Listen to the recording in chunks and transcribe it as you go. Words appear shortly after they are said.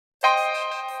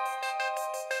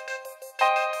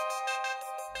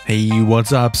Hey,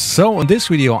 what's up? So in this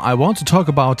video I want to talk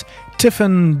about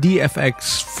Tiffen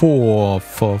Dfx for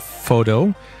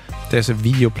photo. There's a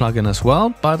video plugin as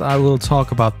well, but I will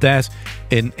talk about that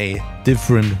in a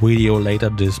different video later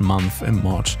this month in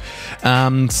March.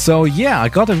 So yeah, I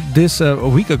got this a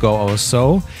week ago or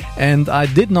so, and I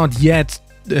did not yet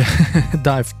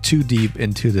dive too deep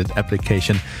into that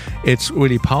application. It's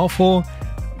really powerful,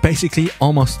 basically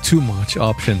almost too much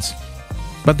options.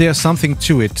 But there's something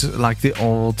to it, like the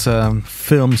old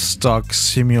film stock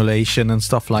simulation and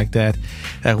stuff like that,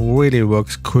 that really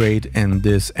works great in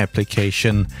this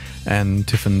application and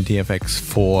Tiffen Dfx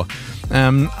 4.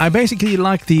 I basically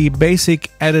like the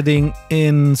basic editing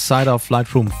inside of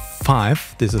Lightroom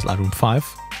 5. This is Lightroom 5.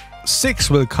 6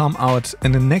 will come out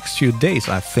in the next few days,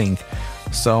 I think.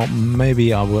 So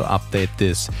maybe I will update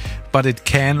this, but it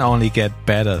can only get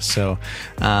better. So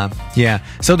yeah,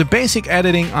 so the basic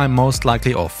editing I most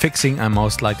likely, or fixing I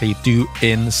most likely do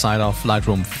inside of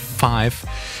Lightroom 5.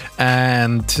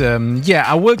 And yeah,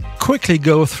 I will quickly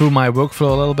go through my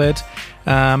workflow a little bit.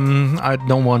 I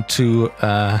don't want to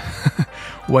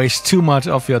waste too much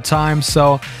of your time.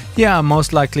 So yeah,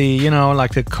 most likely, you know,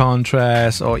 like the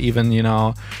contrast or even, you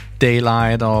know,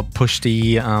 daylight, or push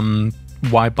the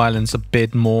white balance a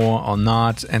bit more or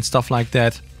not and stuff like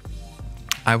that.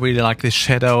 I really like the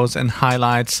shadows and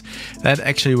highlights. That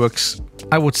actually works,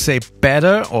 I would say,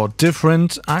 better or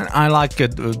different. I like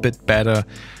it a bit better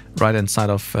right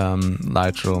inside of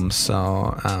Lightroom.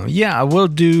 So yeah, I will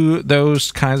do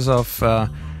those kinds of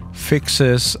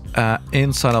fixes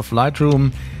inside of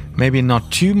Lightroom. Maybe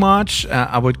not too much.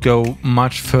 I would go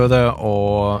much further,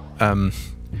 or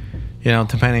you know,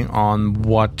 depending on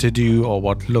what to do or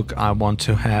what look I want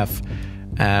to have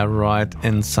right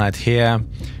inside here.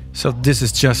 So this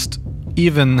is just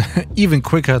even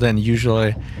quicker than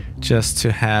usually, just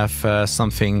to have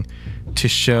something to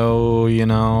show, you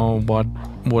know, what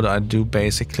would I do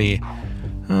basically.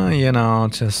 You know,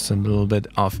 just a little bit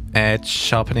of edge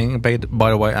sharpening. By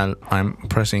the way, I'm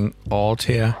pressing Alt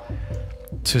here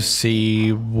to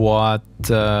see what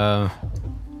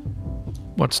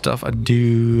stuff I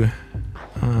do.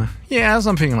 Yeah,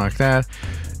 something like that.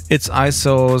 It's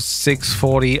ISO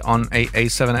 640 on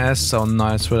A7S, so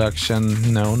nice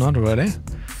reduction. No, not really.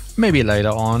 Maybe later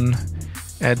on.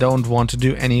 I don't want to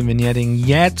do any vignetting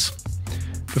yet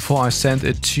before I send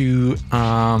it to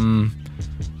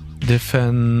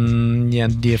Tiffen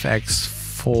Dfx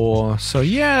 4. So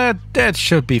yeah, that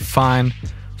should be fine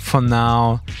for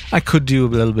now. I could do a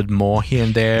little bit more here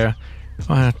and there,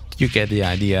 but you get the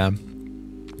idea.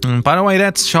 By the way,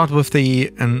 that's shot with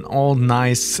an all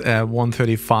nice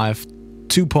 135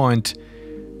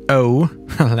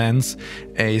 2.0 lens,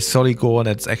 a Soligor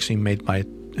that's actually made by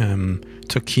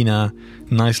Turkina.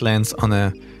 Nice lens on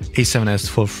a A7S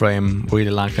full frame.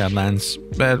 Really like that lens.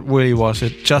 That really was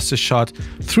just a shot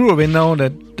through a window.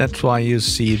 That's why you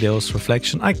see those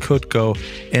reflections. I could go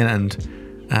in and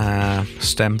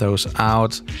stamp those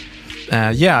out.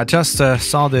 Yeah, I just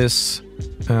saw this.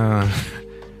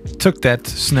 Took that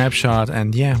snapshot,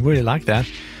 and yeah, really like that.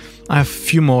 I have a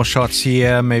few more shots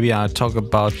here. Maybe I'll talk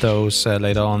about those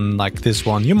later on, like this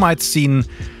one. You might seen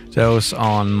those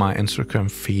on my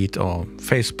Instagram feed or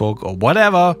Facebook or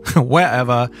whatever,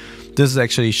 wherever. This is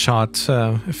actually shot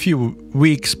a few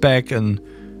weeks back in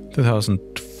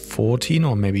 2014,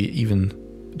 or maybe even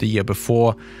the year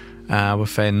before,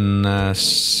 with an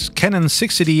Canon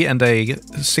 60D and a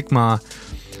Sigma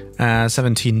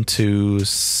 17 to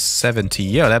 70.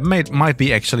 Yeah, that might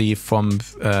be actually from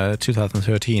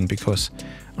 2013, because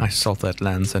I sold that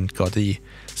lens and got the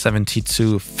 70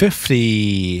 to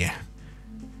 50.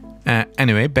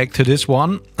 Anyway, back to this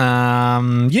one.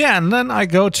 Yeah, and then I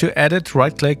go to edit,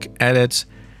 right click, edit,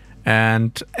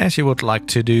 and as you would like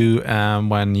to do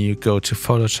when you go to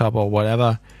Photoshop or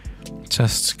whatever,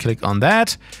 just click on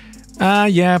that.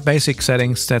 Yeah, basic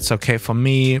settings, that's okay for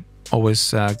me.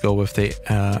 Always go with the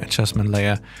adjustment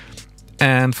layer,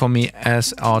 and for me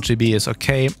sRGB is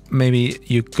okay. Maybe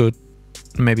you could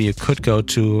go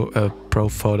to a Pro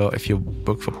Photo if you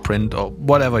work for print or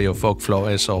whatever your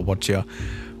workflow is or what your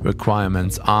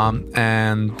requirements are.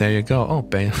 And there you go. Oh,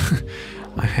 babe,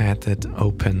 I had it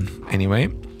open anyway.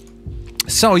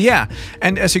 So yeah,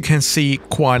 and as you can see,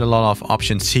 quite a lot of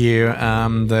options here.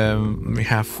 We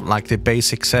have like the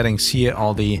basic settings here,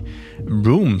 all the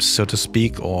rooms, so to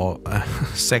speak, or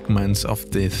segments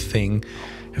of the thing.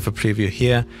 You have a preview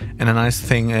here, and a nice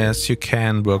thing is you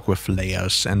can work with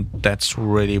layers, and that's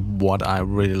really what I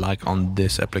really like on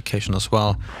this application as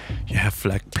well. You have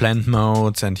like blend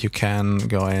modes, and you can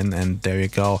go in, and there you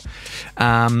go.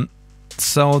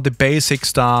 So the basic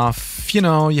stuff, you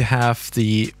know, you have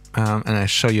the and I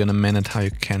show you in a minute how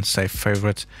you can save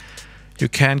favorites. You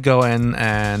can go in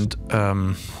and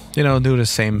you know, do the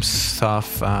same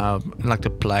stuff like the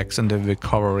blacks and the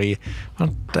recovery,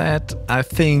 but that I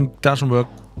think doesn't work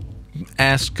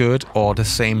as good or the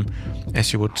same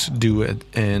as you would do it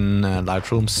in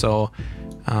Lightroom. So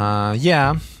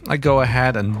yeah, I go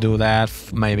ahead and do that,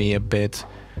 maybe a bit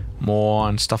more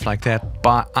and stuff like that,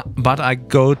 but I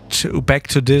go back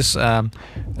to this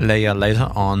layer later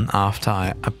on after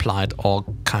I applied all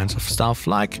kinds of stuff,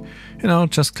 like, you know,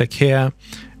 just click here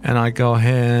and I go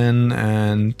in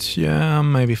and yeah,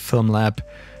 maybe film lab.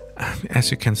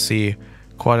 As you can see,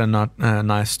 quite a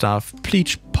nice stuff.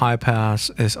 Bleach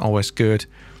bypass is always good.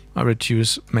 I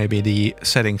reduce maybe the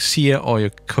settings here, or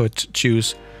you could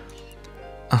choose,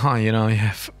 you know, you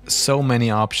have so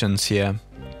many options here.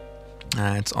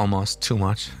 It's almost too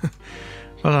much.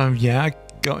 But yeah, I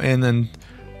go in and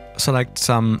select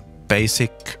some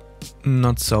basic,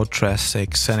 not so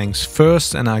drastic settings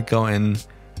first, and I go in.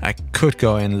 I could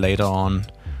go in later on.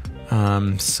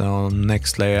 So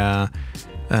next layer.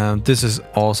 This is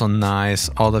also nice.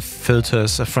 All the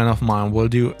filters. A friend of mine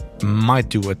might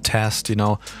do a test, you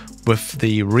know, with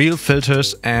the real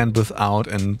filters and without,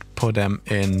 and put them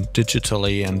in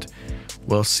digitally, and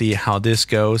we'll see how this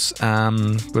goes.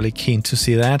 Really keen to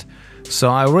see that.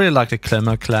 So I really like the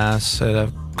Glimmer class.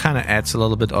 Kind of adds a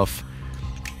little bit of,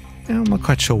 you know, I'm not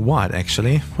quite sure what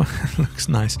actually. Looks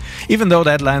nice. Even though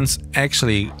that lens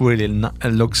actually really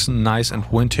looks nice and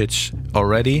vintage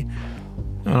already,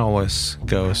 it always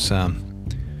goes adds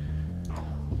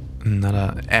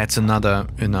another,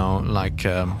 you know, like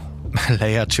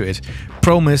layer to it.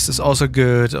 Pro Mist is also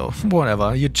good, or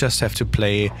whatever. You just have to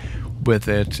play with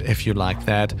it if you like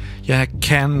that. You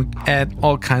can add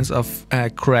all kinds of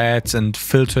grads and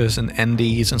filters and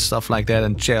NDs and stuff like that,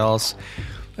 and gels.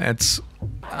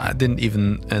 I didn't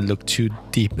even look too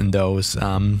deep in those.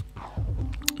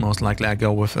 Most likely I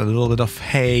go with a little bit of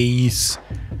haze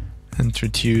and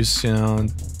reduce, you know,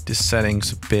 the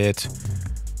settings a bit.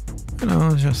 You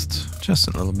know, just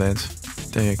a little bit.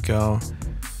 There you go.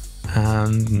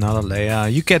 And another layer.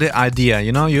 You get the idea,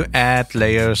 you know, you add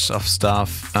layers of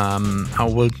stuff. I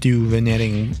will do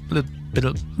vignetting a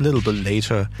little bit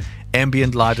later.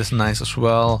 Ambient light is nice as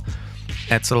well.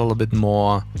 Adds a little bit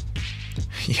more.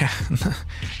 Yeah,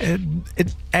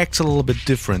 it acts a little bit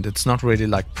different. It's not really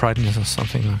like brightness or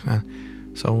something like that.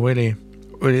 So really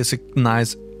it's a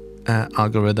nice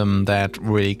algorithm that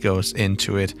really goes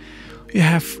into it. You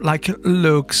have like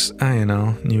looks, you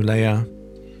know, new layer.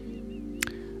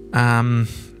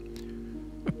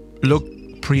 Look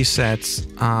presets.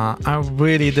 I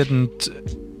really didn't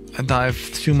dive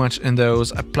too much in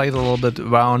those. I played a little bit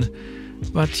around,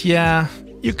 but yeah,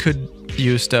 you could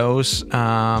use those.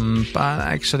 But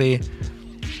actually,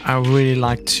 I really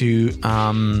like to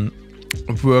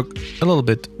work a little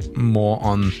bit more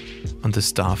on the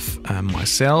stuff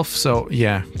myself. So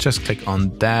yeah, just click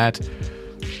on that.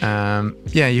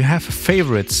 Yeah, you have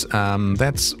favorites.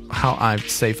 That's how I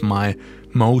save my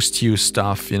most used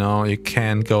stuff. You know, you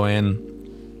can go in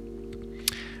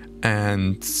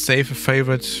and save a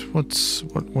favorite.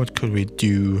 What could we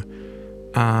do?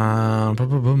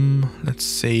 Let's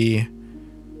see.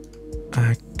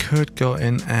 I could go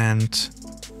in and,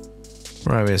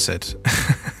 where is it?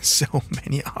 So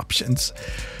many options.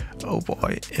 Oh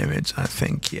boy, image, I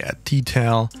think. Yeah,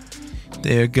 detail.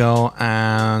 There you go.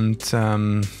 And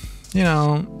you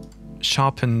know,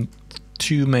 sharpen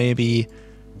 2 maybe,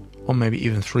 or maybe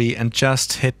even 3, and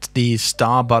just hit the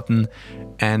star button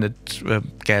and it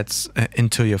gets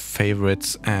into your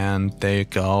favorites, and there you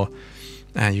go.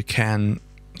 You can,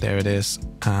 there it is,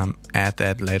 add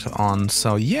that later on.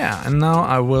 So yeah, and now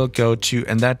I will go to,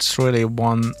 and that's really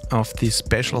one of the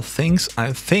special things,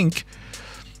 I think.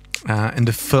 In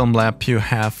the film lab you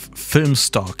have film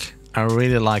stock. I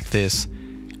really like this.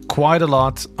 Quite a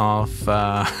lot of,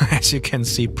 as you can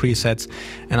see, presets,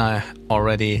 and I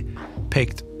already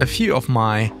picked a few of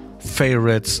my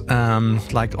favorites,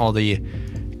 like all the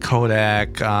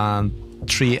Kodak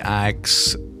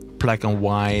 3X, black and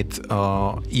white,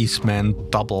 Eastman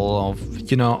double,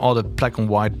 of, you know, all the black and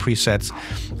white presets,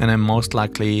 and then most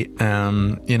likely,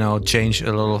 you know, change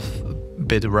a little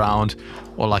bit around,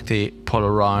 or like the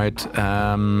Polaroid,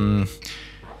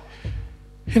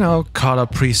 you know, color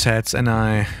presets, and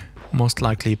I most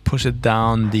likely push it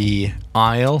down the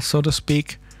aisle, so to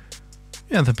speak.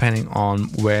 Yeah, depending on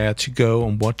where to go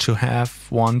and what to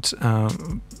want.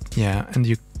 Yeah, and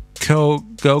you go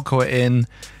in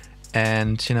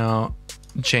and, you know,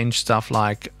 change stuff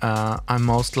like I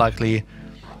most likely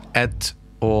add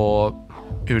or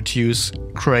reduce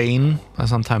grain.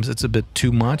 Sometimes it's a bit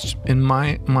too much in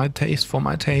my taste, for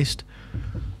my taste.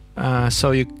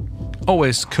 So you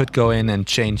always could go in and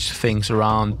change things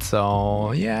around.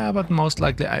 So yeah, but most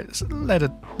likely I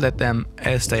let them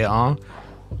as they are.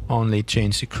 Only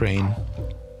change the grain.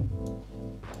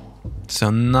 So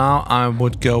now I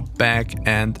would go back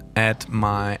and add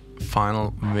my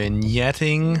final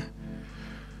vignetting.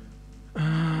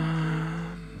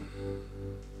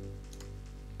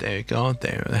 There you go,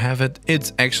 there you have it.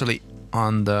 It's actually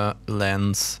on the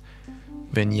lens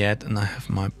vignette, and I have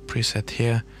my preset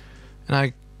here. And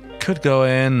I could go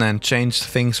in and change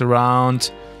things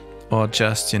around, or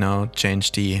just, you know,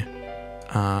 change the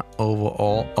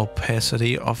overall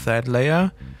opacity of that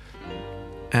layer.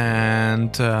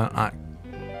 And I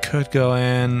could go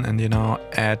in and, you know,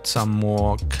 add some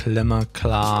more glimmer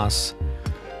class,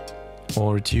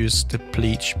 or reduce the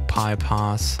bleach pie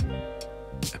path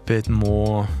a bit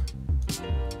more.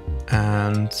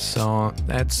 And so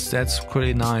that's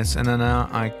pretty nice. And then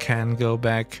I can go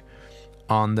back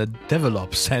on the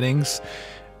develop settings,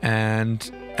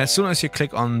 and as soon as you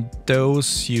click on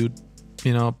those, you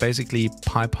know, basically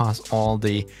bypass all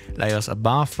the layers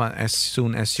above. But as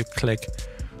soon as you click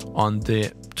on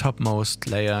the topmost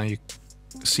layer, you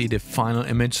see the final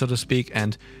image, so to speak,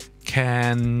 and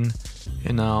can,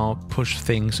 you know, push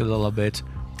things a little bit,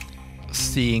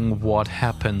 seeing what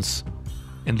happens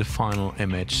in the final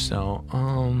image. So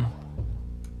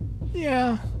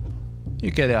yeah,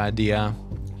 you get the idea.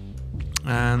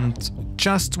 And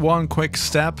just one quick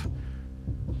step,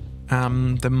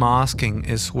 the masking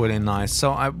is really nice.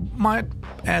 So I might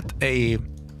add a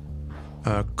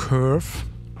curve.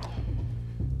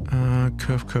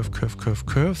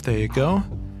 Curve, there you go,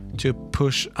 to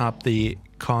push up the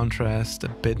contrast a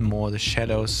bit more, the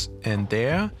shadows in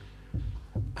there.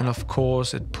 And of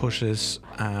course it pushes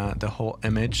the whole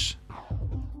image.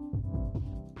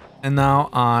 And now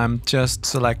I'm just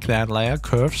select that layer,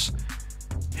 curves,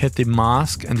 hit the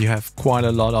mask, and you have quite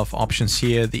a lot of options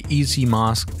here. The easy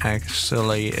mask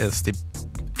actually is the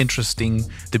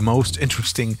most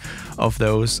interesting of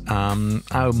those.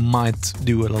 I might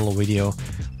do a little video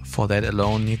for that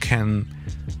alone. You can,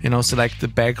 you know, select the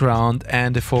background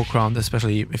and the foreground,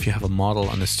 especially if you have a model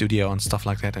on the studio and stuff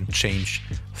like that, and change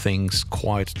things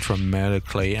quite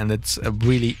dramatically. And it's a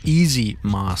really easy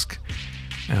mask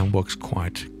and works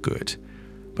quite good.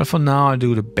 But for now I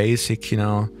do the basic, you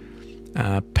know,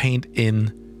 paint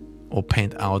in or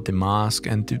paint out the mask,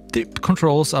 and the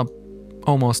controls are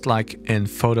almost like in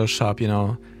Photoshop, you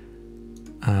know,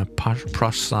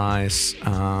 brush size,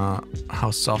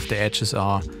 how soft the edges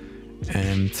are,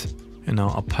 and, you know,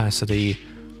 opacity.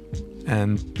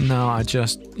 And now I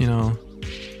just, you know,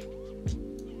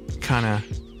 kind of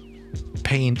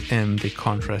paint in the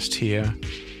contrast here,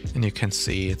 and you can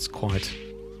see it's quite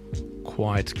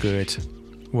good.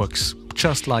 Works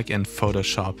just like in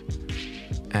Photoshop,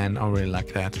 and I really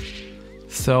like that.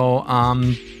 So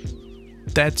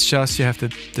that's just, you have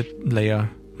the layer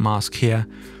mask here.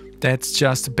 That's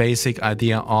just the basic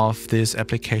idea of this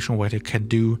application. What you can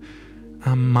do,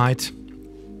 might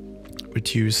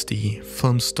reduce the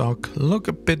film stock, look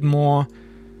a bit more.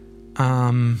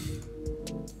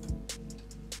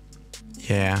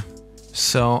 Yeah,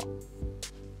 so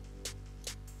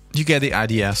you get the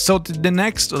idea. So the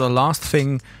next or the last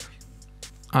thing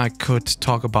I could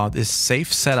talk about is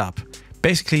safe setup.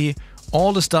 Basically,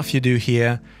 all the stuff you do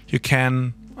here, you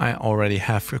can, I already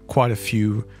have quite a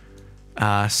few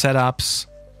setups.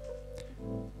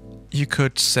 You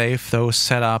could save those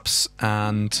setups,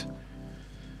 and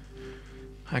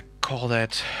I call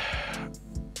that,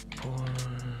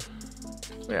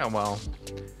 yeah, well,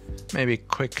 maybe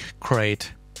quick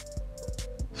create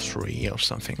 3 or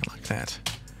something like that.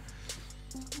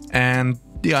 And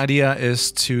the idea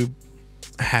is to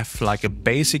have like a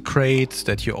basic crate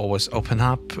that you always open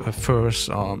up first,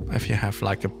 or if you have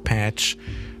like a patch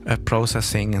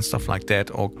processing and stuff like that,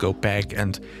 or go back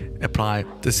and apply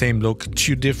the same look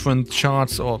to different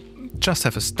charts, or just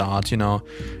have a start, you know,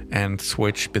 and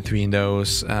switch between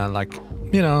those, like,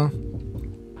 you know,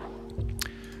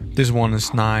 this one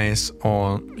is nice,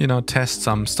 or, you know, test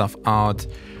some stuff out,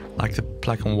 like the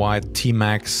black and white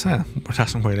T-Max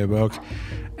doesn't really work.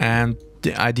 And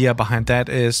the idea behind that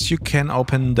is you can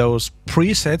open those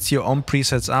presets, your own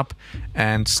presets up,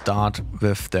 and start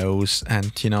with those,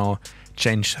 and, you know,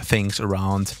 change things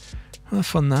around. Well,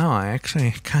 for now I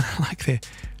actually kind of like the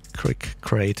quick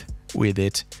create with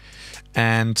it.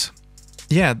 And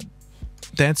yeah,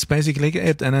 that's basically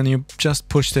it. And then you just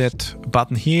push that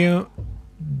button here.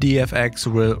 DFX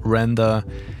will render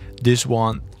this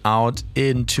one out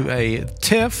into a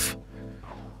TIFF.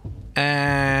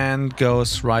 and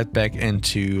goes right back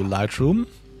into Lightroom.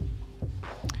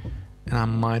 And I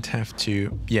might have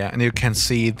to, yeah, and you can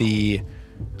see the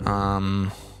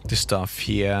stuff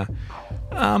here.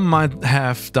 I might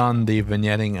have done the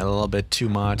vignetting a little bit too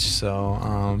much,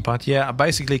 so but yeah, I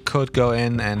basically could go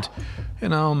in and, you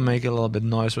know, make a little bit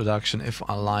noise reduction if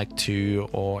I like to,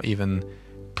 or even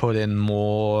put in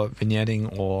more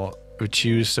vignetting or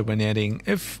reduce the vignetting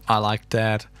if I like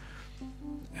that,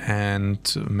 and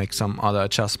make some other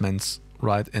adjustments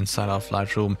right inside of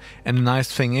Lightroom. And the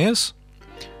nice thing is,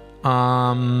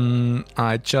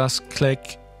 I just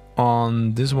click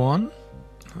on this one.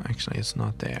 Actually, it's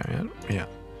not there yet. Yeah.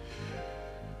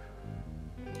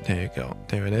 There you go.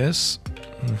 There it is.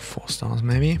 4 stars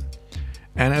maybe.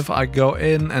 And if I go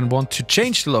in and want to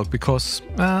change the look because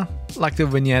like the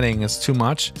vignetting is too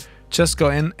much, just go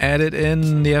in, edit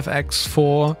in the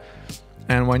FX4,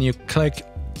 and when you click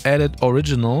edit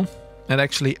original, it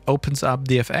actually opens up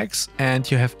the FX and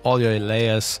you have all your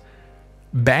layers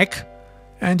back,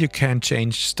 and you can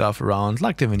change stuff around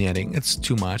like the vignetting. It's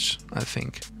too much, I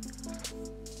think.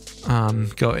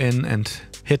 Go in and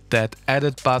hit that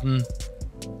edit button,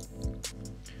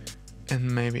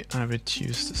 and maybe I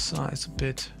reduce the size a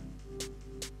bit.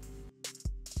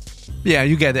 Yeah,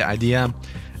 you get the idea.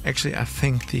 Actually, I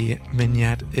think the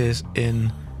vignette is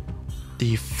in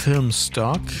the film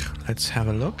stock. Let's have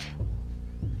a look.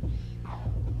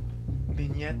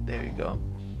 Vignette, there you go.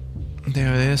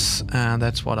 There it is, and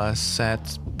that's what I said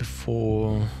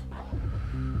before.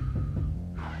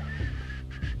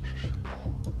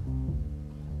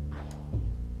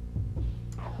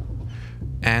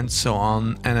 And so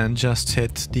on, and then just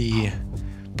hit the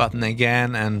button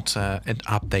again, and it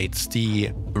updates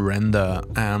the render.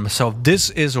 So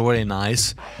this is really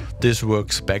nice. This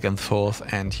works back and forth,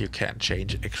 and you can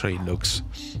change actually looks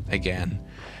again.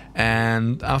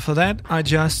 And after that, I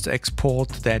just export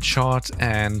that shot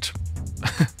and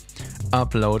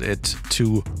upload it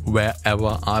to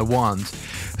wherever I want.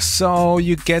 So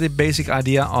you get a basic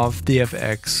idea of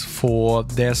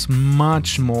DFX4. There's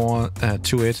much more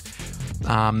to it.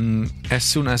 As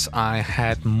soon as I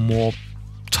had more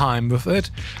time with it,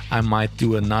 I might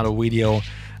do another video,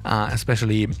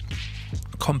 especially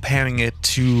comparing it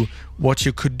to what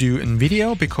you could do in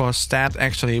video, because that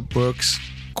actually works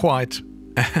quite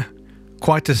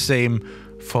the same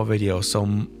for video.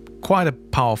 So quite a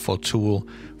powerful tool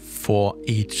for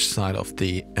each side of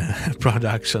the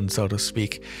production, so to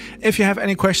speak. If you have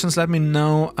any questions, let me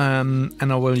know, and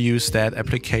I will use that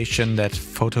application, that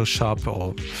Photoshop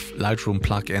or Lightroom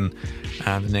plugin,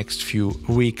 the next few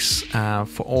weeks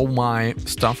for all my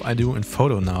stuff I do in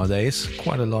photo nowadays.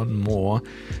 Quite a lot more.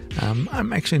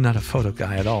 I'm actually not a photo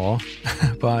guy at all,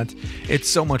 but it's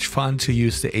so much fun to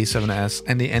use the A7S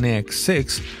and the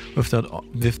NEX6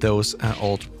 with those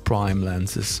old prime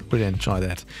lenses. Really enjoy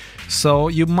that. So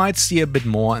you might see a bit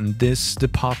more in this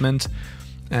department.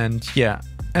 And yeah,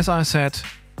 as I said,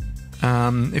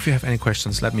 if you have any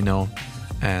questions, let me know,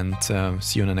 and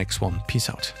see you in the next one. Peace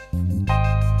out.